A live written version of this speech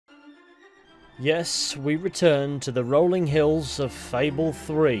Yes, we return to the rolling hills of Fable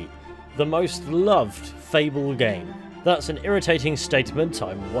 3, the most loved Fable game. That's an irritating statement,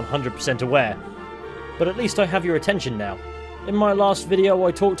 I'm 100% aware, but at least I have your attention now. In my last video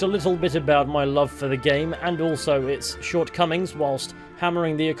I talked a little bit about my love for the game and also its shortcomings whilst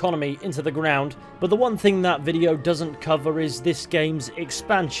hammering the economy into the ground, but the one thing that video doesn't cover is this game's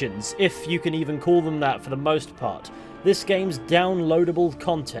expansions, if you can even call them that for the most part. This game's downloadable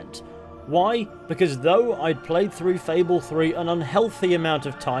content. Why? Because though I'd played through Fable 3 an unhealthy amount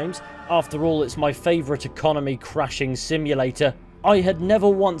of times, after all it's my favourite economy crashing simulator, I had never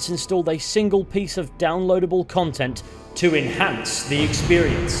once installed a single piece of downloadable content to enhance the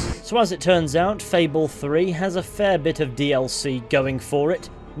experience. So as it turns out, Fable 3 has a fair bit of DLC going for it,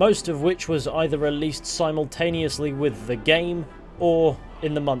 most of which was either released simultaneously with the game or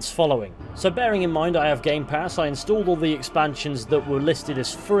in the months following. So bearing in mind I have Game Pass, I installed all the expansions that were listed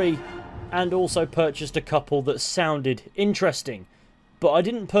as free and also purchased a couple that sounded interesting. But I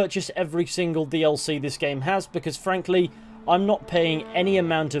didn't purchase every single DLC this game has because frankly I'm not paying any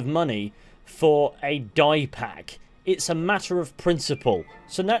amount of money for a dye pack. It's a matter of principle.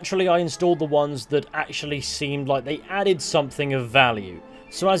 So naturally I installed the ones that actually seemed like they added something of value.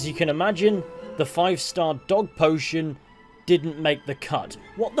 So as you can imagine, the 5-star dog potion didn't make the cut.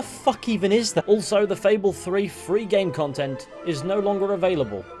 What the fuck even is that? Also, the Fable 3 free game content is no longer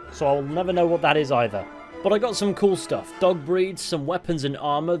available, so I'll never know what that is either. But I got some cool stuff. Dog breeds, some weapons and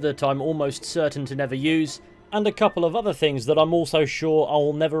armor that I'm almost certain to never use, and a couple of other things that I'm also sure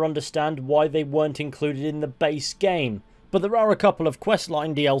I'll never understand why they weren't included in the base game. But there are a couple of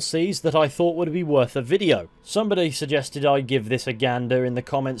questline DLCs that I thought would be worth a video. Somebody suggested I give this a gander in the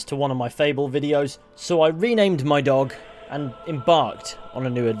comments to one of my Fable videos, so I renamed my dog and embarked on a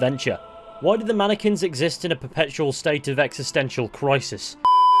new adventure. Why do the mannequins exist in a perpetual state of existential crisis?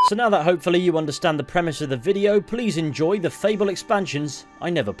 So now that hopefully you understand the premise of the video, please enjoy the Fable expansions I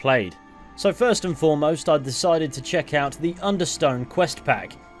never played. So first and foremost, I decided to check out the Understone quest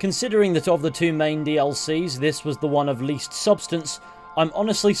pack. Considering that of the two main DLCs, this was the one of least substance, I'm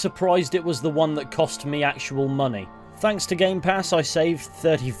honestly surprised it was the one that cost me actual money. Thanks to Game Pass, I saved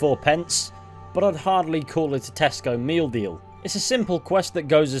 34 pence, but I'd hardly call it a Tesco meal deal. It's a simple quest that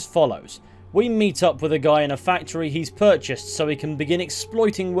goes as follows. We meet up with a guy in a factory he's purchased so he can begin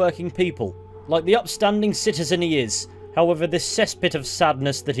exploiting working people, like the upstanding citizen he is. However, this cesspit of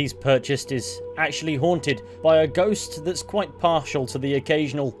sadness that he's purchased is actually haunted by a ghost that's quite partial to the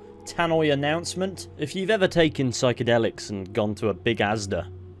occasional tannoy announcement. If you've ever taken psychedelics and gone to a big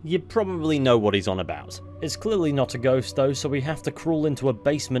Asda, you probably know what he's on about. It's clearly not a ghost though, so we have to crawl into a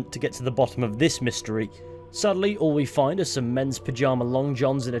basement to get to the bottom of this mystery. Sadly, all we find are some men's pyjama long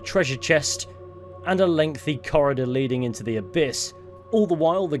johns in a treasure chest, and a lengthy corridor leading into the abyss, all the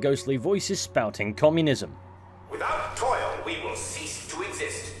while the ghostly voice is spouting communism. Without toil, we will cease to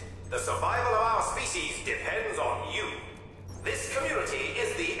exist. The survival of our species depends on you. This community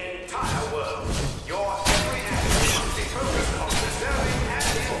is the entire world. Your every action must be focused on preserving and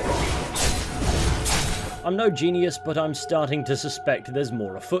improving. I'm no genius, but I'm starting to suspect there's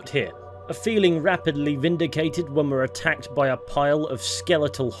more afoot here. A feeling rapidly vindicated when we're attacked by a pile of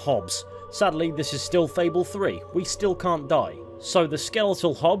skeletal hobs. Sadly, this is still Fable 3. We still can't die. So the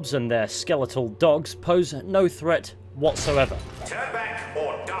skeletal hobs and their skeletal dogs pose no threat whatsoever. Turn back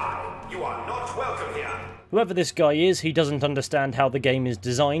or die. You are not welcome here. Whoever this guy is, he doesn't understand how the game is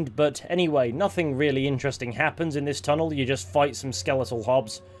designed, but anyway, nothing really interesting happens in this tunnel. You just fight some skeletal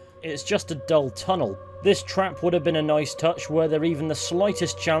hobs. It's just a dull tunnel. This trap would have been a nice touch were there even the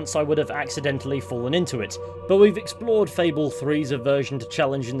slightest chance I would have accidentally fallen into it. But we've explored Fable 3's aversion to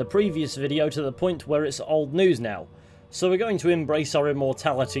challenge in the previous video to the point where it's old news now. So we're going to embrace our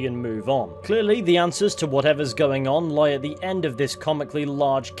immortality and move on. Clearly, the answers to whatever's going on lie at the end of this comically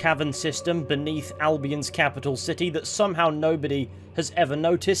large cavern system beneath Albion's capital city that somehow nobody has ever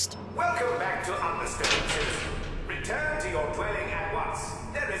noticed. Welcome back to Understone, citizen. Return to your dwelling at once.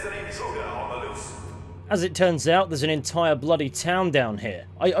 There is an intruder on the loose. As it turns out, there's an entire bloody town down here.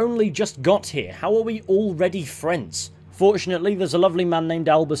 I only just got here. How are we already friends? Fortunately, there's a lovely man named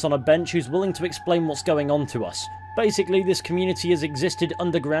Albus on a bench who's willing to explain what's going on to us. Basically, this community has existed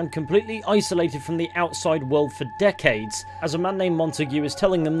underground, completely isolated from the outside world for decades, as a man named Montague is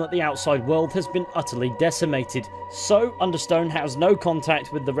telling them that the outside world has been utterly decimated. So, Understone has no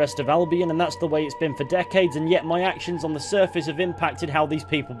contact with the rest of Albion, and that's the way it's been for decades, and yet my actions on the surface have impacted how these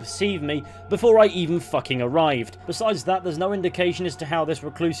people perceive me before I even fucking arrived. Besides that, there's no indication as to how this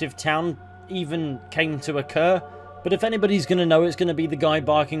reclusive town even came to occur. But if anybody's going to know, it's going to be the guy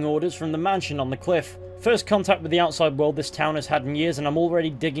barking orders from the mansion on the cliff. First contact with the outside world this town has had in years, and I'm already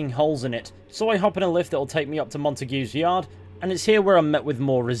digging holes in it. So I hop in a lift that will take me up to Montague's yard, and it's here where I'm met with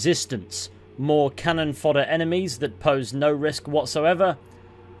more resistance. More cannon fodder enemies that pose no risk whatsoever,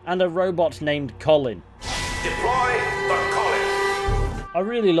 and a robot named Colin. Deploy the Colin. I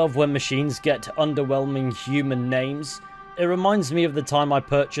really love when machines get underwhelming human names. It reminds me of the time I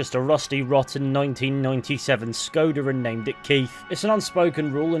purchased a rusty, rotten 1997 Skoda and named it Keith. It's an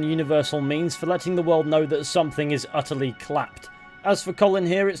unspoken rule and universal means for letting the world know that something is utterly clapped. As for Colin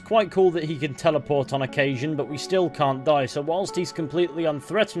here, it's quite cool that he can teleport on occasion, but we still can't die, so whilst he's completely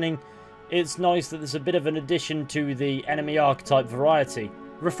unthreatening, it's nice that there's a bit of an addition to the enemy archetype variety.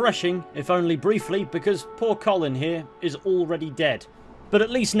 Refreshing, if only briefly, because poor Colin here is already dead. But at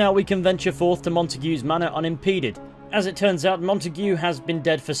least now we can venture forth to Montague's manor unimpeded. As it turns out, Montague has been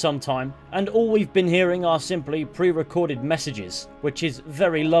dead for some time, and all we've been hearing are simply pre-recorded messages, which is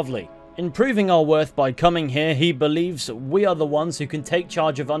very lovely. In proving our worth by coming here, he believes we are the ones who can take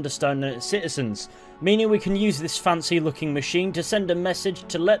charge of Understone and its citizens, meaning we can use this fancy-looking machine to send a message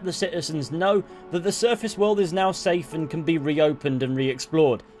to let the citizens know that the surface world is now safe and can be reopened and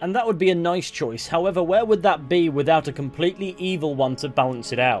re-explored. And that would be a nice choice, however, where would that be without a completely evil one to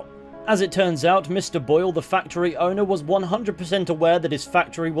balance it out? As it turns out, Mr. Boyle, the factory owner, was 100% aware that his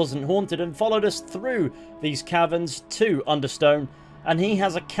factory wasn't haunted and followed us through these caverns to Understone, and he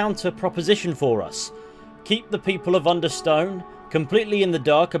has a counter proposition for us. Keep the people of Understone completely in the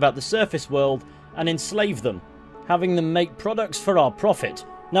dark about the surface world and enslave them, having them make products for our profit.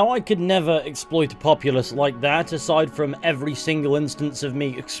 Now, I could never exploit a populace like that, aside from every single instance of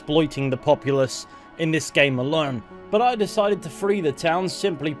me exploiting the populace in this game alone. But I decided to free the town,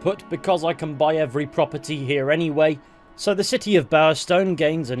 simply put, because I can buy every property here anyway. So the city of Bowerstone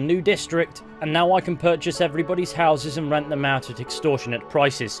gains a new district, and now I can purchase everybody's houses and rent them out at extortionate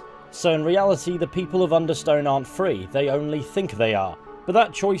prices. So in reality, the people of Understone aren't free, they only think they are. But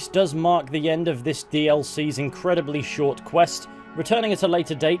that choice does mark the end of this DLC's incredibly short quest. Returning at a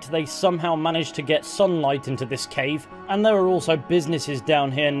later date, they somehow managed to get sunlight into this cave, and there are also businesses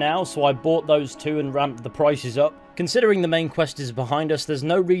down here now, so I bought those too and ramped the prices up. Considering the main quest is behind us, there's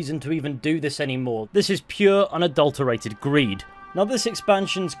no reason to even do this anymore. This is pure, unadulterated greed. Now, this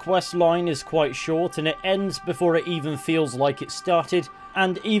expansion's quest line is quite short, and it ends before it even feels like it started,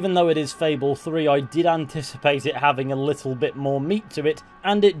 and even though it is Fable 3, I did anticipate it having a little bit more meat to it,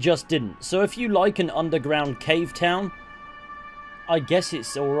 and it just didn't. So if you like an underground cave town, I guess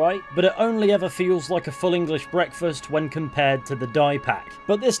it's alright, but it only ever feels like a full English breakfast when compared to the die pack.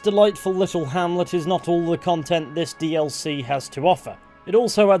 But this delightful little hamlet is not all the content this DLC has to offer. It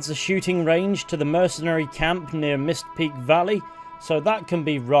also adds a shooting range to the mercenary camp near Mist Peak Valley, so that can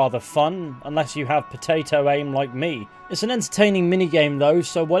be rather fun, unless you have potato aim like me. It's an entertaining minigame though,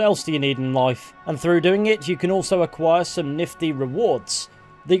 so what else do you need in life? And through doing it, you can also acquire some nifty rewards.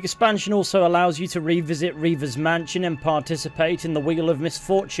 The expansion also allows you to revisit Reaver's mansion and participate in the Wheel of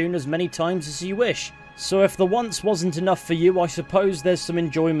Misfortune as many times as you wish. So if the once wasn't enough for you, I suppose there's some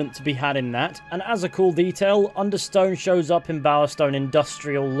enjoyment to be had in that. And as a cool detail, Understone shows up in Bowerstone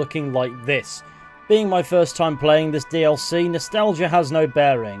Industrial looking like this. Being my first time playing this DLC, nostalgia has no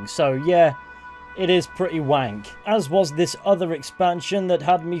bearing, so yeah, it is pretty wank. As was this other expansion that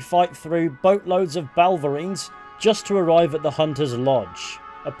had me fight through boatloads of Balverines just to arrive at the Hunter's Lodge.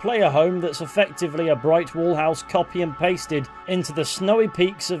 A player home that's effectively a Brightwall house copy and pasted into the snowy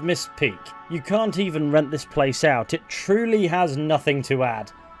peaks of Mist Peak. You can't even rent this place out, it truly has nothing to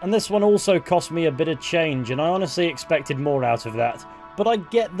add. And this one also cost me a bit of change, and I honestly expected more out of that. But I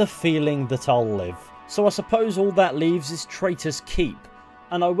get the feeling that I'll live. So I suppose all that leaves is Traitor's Keep.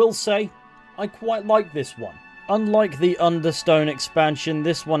 And I will say, I quite like this one. Unlike the Understone expansion,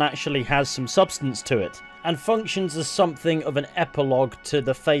 this one actually has some substance to it, and functions as something of an epilogue to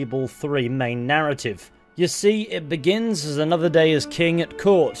the Fable 3 main narrative. You see, it begins as another day as king at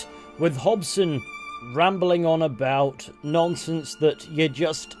court, with Hobson rambling on about nonsense that you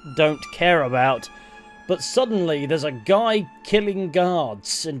just don't care about, but suddenly there's a guy killing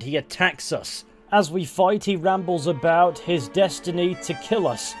guards and he attacks us. As we fight, he rambles about his destiny to kill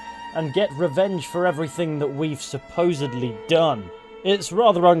us and get revenge for everything that we've supposedly done. It's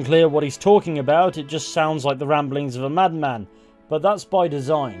rather unclear what he's talking about, it just sounds like the ramblings of a madman. But that's by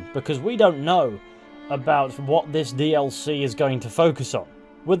design, because we don't know about what this DLC is going to focus on.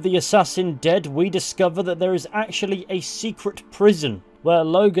 With the assassin dead, we discover that there is actually a secret prison where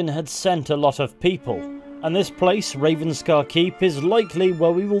Logan had sent a lot of people. And this place, Ravenscar Keep, is likely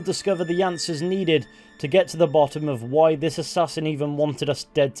where we will discover the answers needed to get to the bottom of why this assassin even wanted us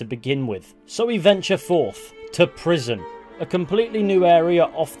dead to begin with. So we venture forth to prison, a completely new area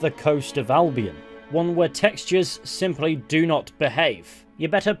off the coast of Albion, one where textures simply do not behave. You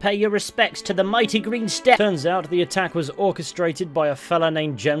better pay your respects to the mighty green step. Turns out the attack was orchestrated by a fella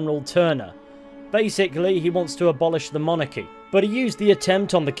named General Turner. Basically, he wants to abolish the monarchy, but he used the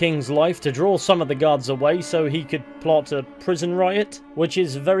attempt on the king's life to draw some of the guards away so he could plot a prison riot, which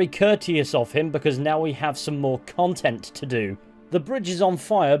is very courteous of him because now we have some more content to do. The bridge is on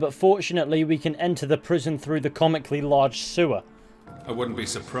fire, but fortunately we can enter the prison through the comically large sewer. I wouldn't be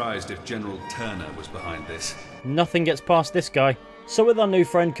surprised if General Turner was behind this. Nothing gets past this guy. So with our new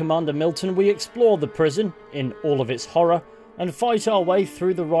friend Commander Milton, we explore the prison, in all of its horror, and fight our way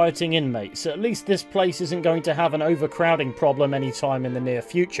through the rioting inmates. At least this place isn't going to have an overcrowding problem anytime in the near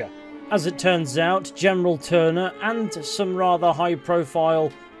future. As it turns out, General Turner and some rather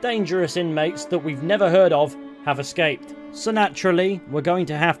high-profile, dangerous inmates that we've never heard of have escaped. So naturally, we're going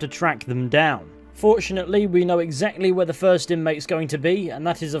to have to track them down. Fortunately, we know exactly where the first inmate's going to be, and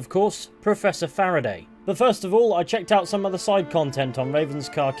that is, of course, Professor Faraday. But first of all, I checked out some of the side content on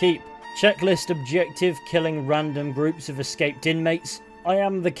Ravenscar Keep. Checklist objective, killing random groups of escaped inmates. I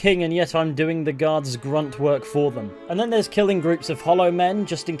am the king and yet I'm doing the guards' grunt work for them. And then there's killing groups of hollow men,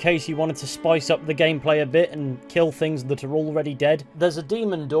 just in case you wanted to spice up the gameplay a bit and kill things that are already dead. There's a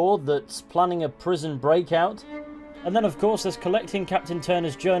demon door that's planning a prison breakout. And then of course there's collecting Captain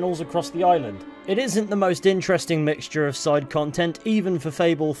Turner's journals across the island. It isn't the most interesting mixture of side content, even for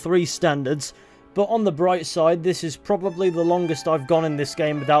Fable 3 standards, but on the bright side, this is probably the longest I've gone in this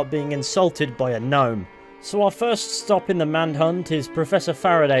game without being insulted by a gnome. So our first stop in the manhunt is Professor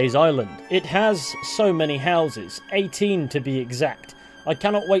Faraday's island. It has so many houses, 18 to be exact. I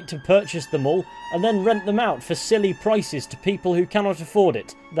cannot wait to purchase them all and then rent them out for silly prices to people who cannot afford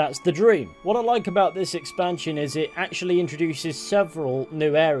it. That's the dream. What I like about this expansion is it actually introduces several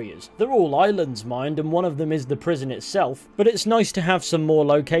new areas. They're all islands, mind, and one of them is the prison itself, but it's nice to have some more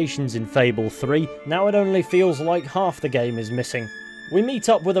locations in Fable 3. Now it only feels like half the game is missing. We meet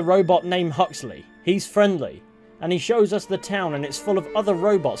up with a robot named Huxley. He's friendly, and he shows us the town, and it's full of other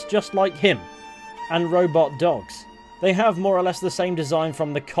robots just like him, and robot dogs. They have more or less the same design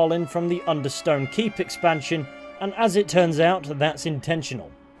from the Colin from the Understone Keep expansion, and as it turns out, that's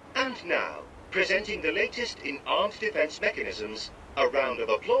intentional. And now, presenting the latest in armed defense mechanisms, a round of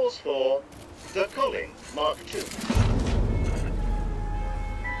applause for the Colin Mark II.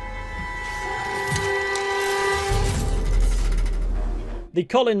 The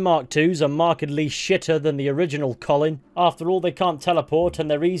Colin Mark IIs are markedly shitter than the original Colin. After all, they can't teleport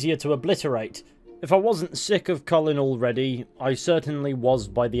and they're easier to obliterate. If I wasn't sick of Colin already, I certainly was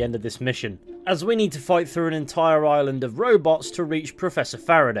by the end of this mission, as we need to fight through an entire island of robots to reach Professor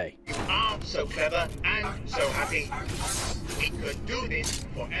Faraday. Ah, so clever and so happy. It could do this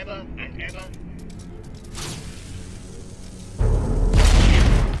forever and ever.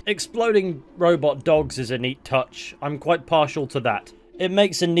 Exploding robot dogs is a neat touch. I'm quite partial to that. It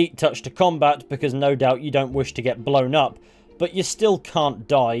makes a neat touch to combat because no doubt you don't wish to get blown up, but you still can't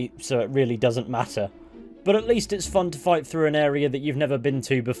die, so it really doesn't matter. But at least it's fun to fight through an area that you've never been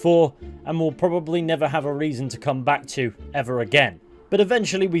to before, and will probably never have a reason to come back to ever again. But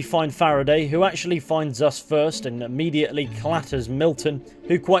eventually we find Faraday, who actually finds us first and immediately clatters Milton,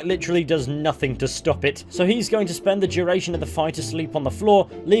 who quite literally does nothing to stop it. So he's going to spend the duration of the fight asleep on the floor,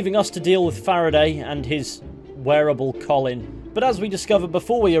 leaving us to deal with Faraday and his wearable Colin. But as we discover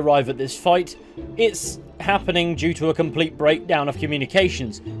before we arrive at this fight, it's happening due to a complete breakdown of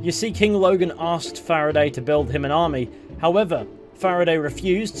communications. You see, King Logan asked Faraday to build him an army. However, Faraday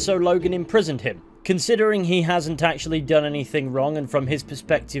refused, so Logan imprisoned him. Considering he hasn't actually done anything wrong, and from his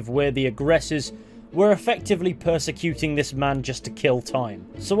perspective we're the aggressors, we're effectively persecuting this man just to kill time.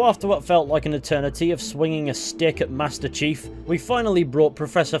 So after what felt like an eternity of swinging a stick at Master Chief, we finally brought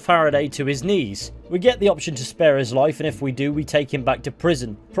Professor Faraday to his knees. We get the option to spare his life, and if we do, we take him back to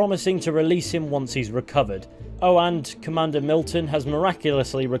prison, promising to release him once he's recovered. Oh, and Commander Milton has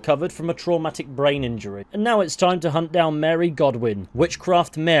miraculously recovered from a traumatic brain injury. And now it's time to hunt down Mary Godwin,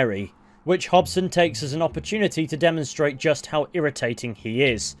 Witchcraft Mary, which Hobson takes as an opportunity to demonstrate just how irritating he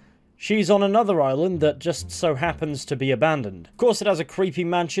is. She's on another island that just so happens to be abandoned. Of course it has a creepy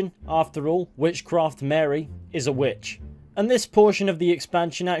mansion. After all, Witchcraft Mary is a witch. And this portion of the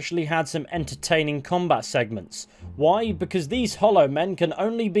expansion actually had some entertaining combat segments. Why? Because these hollow men can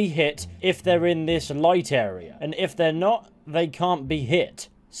only be hit if they're in this light area. And if they're not, they can't be hit.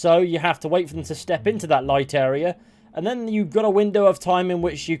 So you have to wait for them to step into that light area, and then you've got a window of time in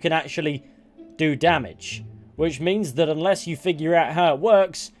which you can actually do damage. Which means that unless you figure out how it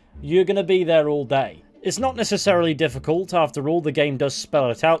works, you're going to be there all day. It's not necessarily difficult, after all the game does spell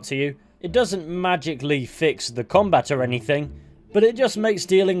it out to you, It doesn't magically fix the combat or anything, but it just makes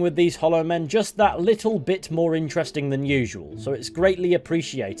dealing with these hollow men just that little bit more interesting than usual, so it's greatly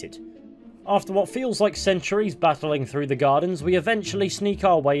appreciated. After what feels like centuries battling through the gardens, we eventually sneak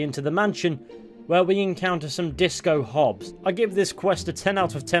our way into the mansion, where we encounter some disco hobs. I give this quest a 10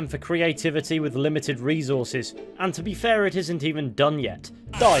 out of 10 for creativity with limited resources, and to be fair, it isn't even done yet.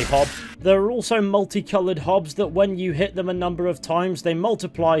 Die, hob. There are also multicoloured hobs that when you hit them a number of times, they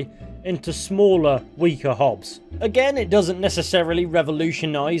multiply into smaller, weaker hobs. Again, it doesn't necessarily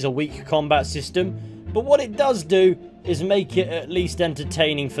revolutionise a weak combat system, but what it does do is make it at least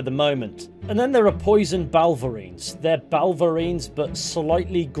entertaining for the moment. And then there are poison balverines. They're balverines, but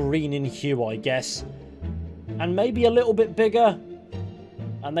slightly green in hue, I guess. And maybe a little bit bigger.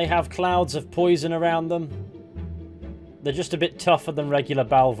 And they have clouds of poison around them. They're just a bit tougher than regular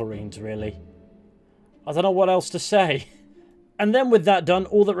balverines, really. I don't know what else to say. And then with that done,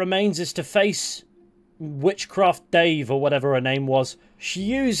 all that remains is to face Witchcraft Dave, or whatever her name was. She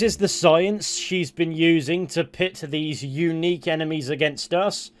uses the science she's been using to pit these unique enemies against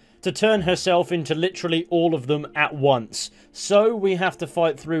us, to turn herself into literally all of them at once. So we have to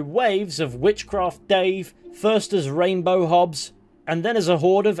fight through waves of Witchcraft Dave, first as rainbow hobs, and then as a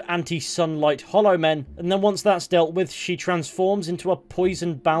horde of anti-sunlight hollow men, and then once that's dealt with, she transforms into a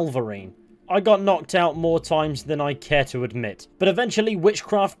poison balverine. I got knocked out more times than I care to admit, but eventually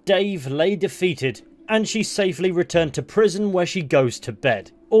Witchcraft Dave lay defeated, and she safely returned to prison where she goes to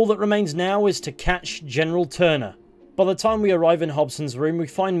bed. All that remains now is to catch General Turner. By the time we arrive in Hobson's room, we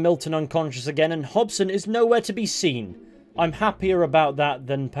find Milton unconscious again, and Hobson is nowhere to be seen. I'm happier about that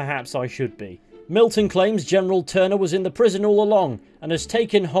than perhaps I should be. Milton claims General Turner was in the prison all along, and has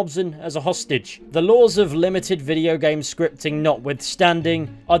taken Hobson as a hostage. The laws of limited video game scripting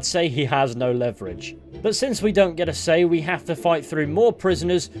notwithstanding, I'd say he has no leverage. But since we don't get a say, we have to fight through more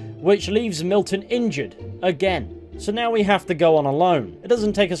prisoners, which leaves Milton injured, again. So now we have to go on alone. It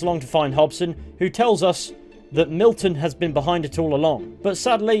doesn't take us long to find Hobson, who tells us that Milton has been behind it all along. But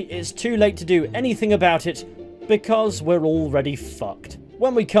sadly, it's too late to do anything about it, because we're already fucked.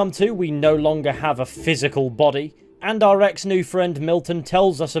 When we come to, we no longer have a physical body, and our ex-new friend Milton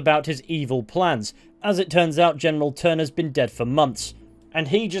tells us about his evil plans. As it turns out, General Turner's been dead for months, and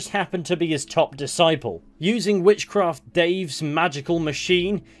he just happened to be his top disciple. Using Witchcraft Dave's magical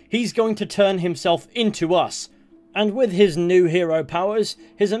machine, he's going to turn himself into us, and with his new hero powers,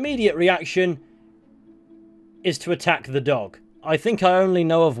 his immediate reaction is to attack the dog. I think I only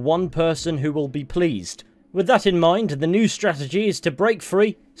know of one person who will be pleased. With that in mind, the new strategy is to break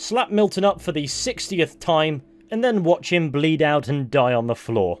free, slap Milton up for the 60th time, and then watch him bleed out and die on the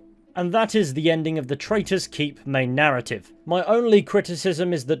floor. And that is the ending of the Traitor's Keep main narrative. My only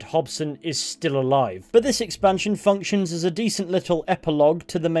criticism is that Hobson is still alive, but this expansion functions as a decent little epilogue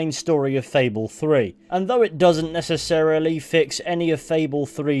to the main story of Fable 3. And though it doesn't necessarily fix any of Fable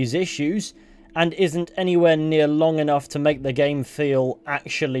 3's issues, and isn't anywhere near long enough to make the game feel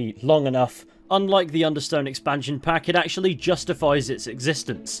actually long enough, unlike the Understone expansion pack, it actually justifies its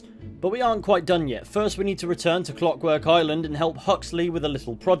existence. But we aren't quite done yet. First we need to return to Clockwork Island and help Huxley with a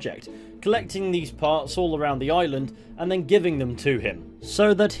little project, collecting these parts all around the island and then giving them to him,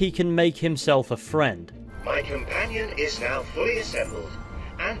 so that he can make himself a friend. My companion is now fully assembled,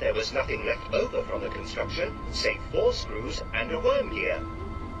 and there was nothing left over from the construction save 4 screws and a worm gear.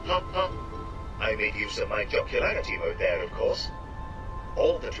 Ha ha. I made use of my jocularity mode there, of course.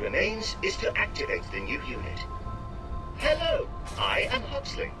 All that remains is to activate the new unit. Hello, I am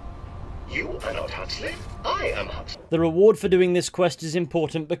Huxley. You are not Huxley, I am Huxley. The reward for doing this quest is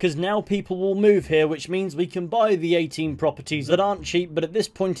important because now people will move here, which means we can buy the 18 properties that aren't cheap, but at this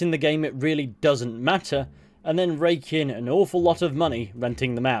point in the game it really doesn't matter, and then rake in an awful lot of money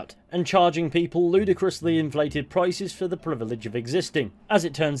renting them out, and charging people ludicrously inflated prices for the privilege of existing. As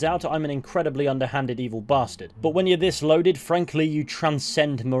it turns out, I'm an incredibly underhanded evil bastard, but when you're this loaded, frankly, you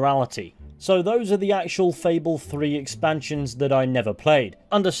transcend morality. So those are the actual Fable 3 expansions that I never played.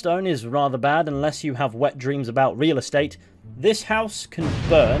 Understone is rather bad unless you have wet dreams about real estate. This house can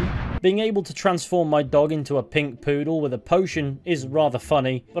burn. Being able to transform my dog into a pink poodle with a potion is rather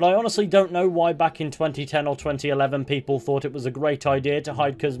funny, but I honestly don't know why back in 2010 or 2011 people thought it was a great idea to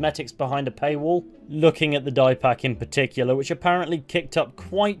hide cosmetics behind a paywall. Looking at the dye pack in particular, which apparently kicked up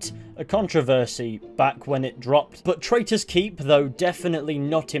quite a controversy back when it dropped. But Traitor's Keep, though definitely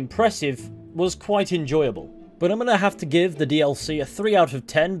not impressive, was quite enjoyable. But I'm going to have to give the DLC a 3 out of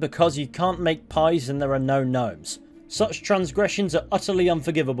 10 because you can't make pies and there are no gnomes. Such transgressions are utterly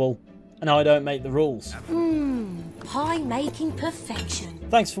unforgivable, and I don't make the rules. Pie making perfection.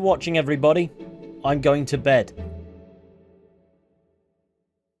 Thanks for watching, everybody. I'm going to bed.